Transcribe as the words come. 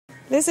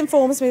Liz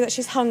informs me that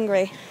she's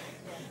hungry,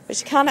 but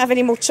she can't have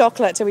any more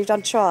chocolate till we've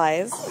done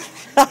tries.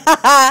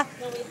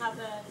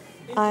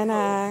 I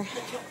know.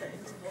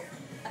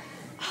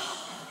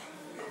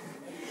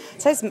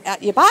 So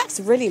your back's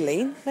really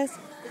lean, Liz.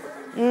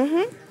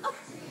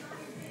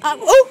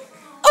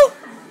 Oh!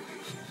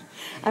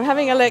 I'm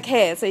having a look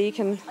here so you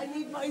can... I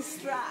need my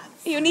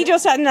straps. You need your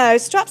straps. No,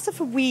 straps are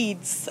for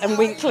weeds and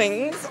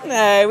winklings.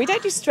 No, we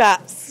don't do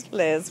straps,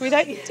 Liz. We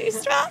don't do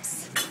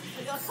straps.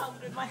 I got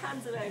covered with my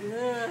hands alone.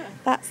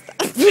 That's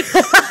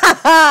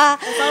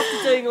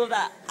after doing all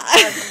that.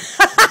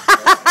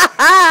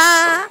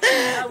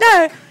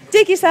 No,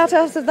 dig yourself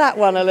out of that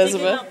one,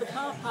 Elizabeth. Digging up the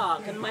car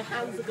park and my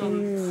hands are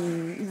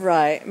gone.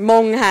 Right,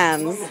 mong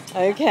hands.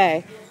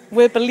 Okay,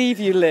 we'll believe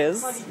you,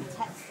 Liz.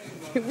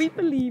 We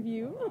believe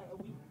you.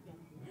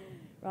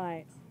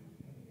 Right.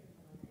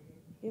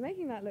 You're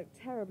making that look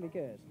terribly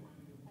good.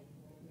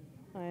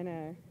 I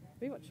know.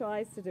 We've got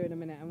tries to do in a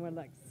minute and we're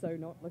like so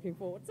not looking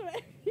forward to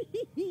it.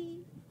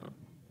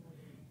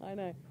 I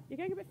know. You're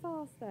going a bit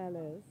fast there,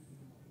 Liz.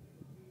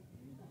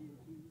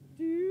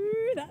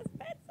 Dude, that's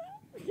better.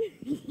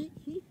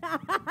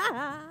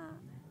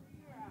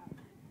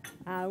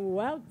 And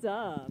well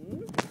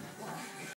done.